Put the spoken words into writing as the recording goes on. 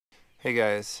Hey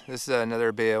guys, this is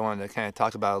another bait I wanted to kind of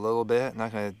talk about a little bit. I'm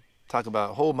not going to talk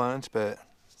about a whole bunch, but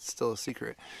it's still a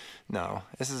secret. No,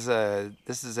 this is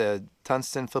a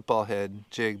tungsten football head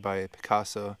jig by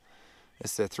Picasso.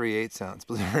 It's a 3/8 ounce,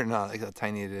 believe it or not, like how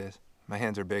tiny it is. My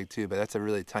hands are big too, but that's a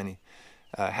really tiny,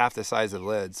 half the size of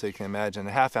lead. So you can imagine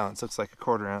a half ounce looks like a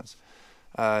quarter ounce.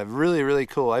 Really, really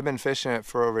cool. I've been fishing it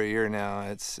for over a year now.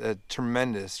 It's a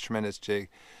tremendous, tremendous jig.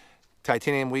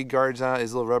 Titanium weed guards on it,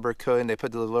 these little rubber coating. They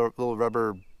put the little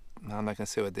rubber, I'm not going to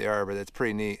say what they are, but it's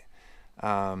pretty neat.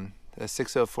 A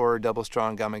 604 double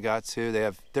strong Gamakatsu. They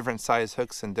have different size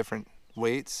hooks and different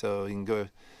weights, so you can go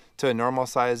to a normal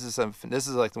size. This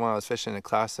is like the one I was fishing in a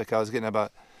classic. I was getting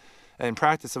about, in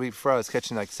practice the week before, I was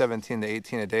catching like 17 to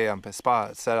 18 a day on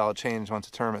spots. That all changed once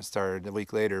the tournament started a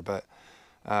week later, but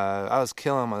I was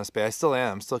killing them on this bait. I still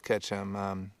am, still catch them.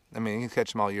 I mean, you can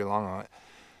catch them all year long on it.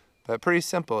 But pretty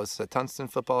simple. It's a tungsten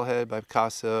football head by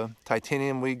Picasso.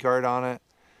 Titanium weed guard on it.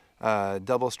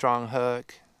 Double strong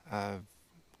hook.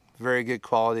 Very good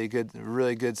quality.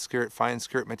 Really good skirt. Fine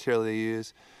skirt material they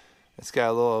use. It's got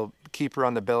a little keeper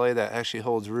on the belly that actually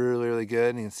holds really, really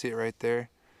good. You can see it right there.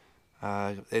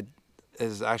 It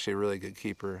is actually a really good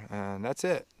keeper. And that's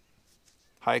it.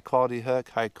 High quality hook,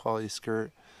 high quality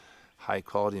skirt, high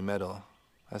quality metal.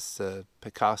 That's the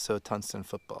Picasso Tungsten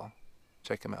Football.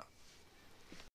 Check them out.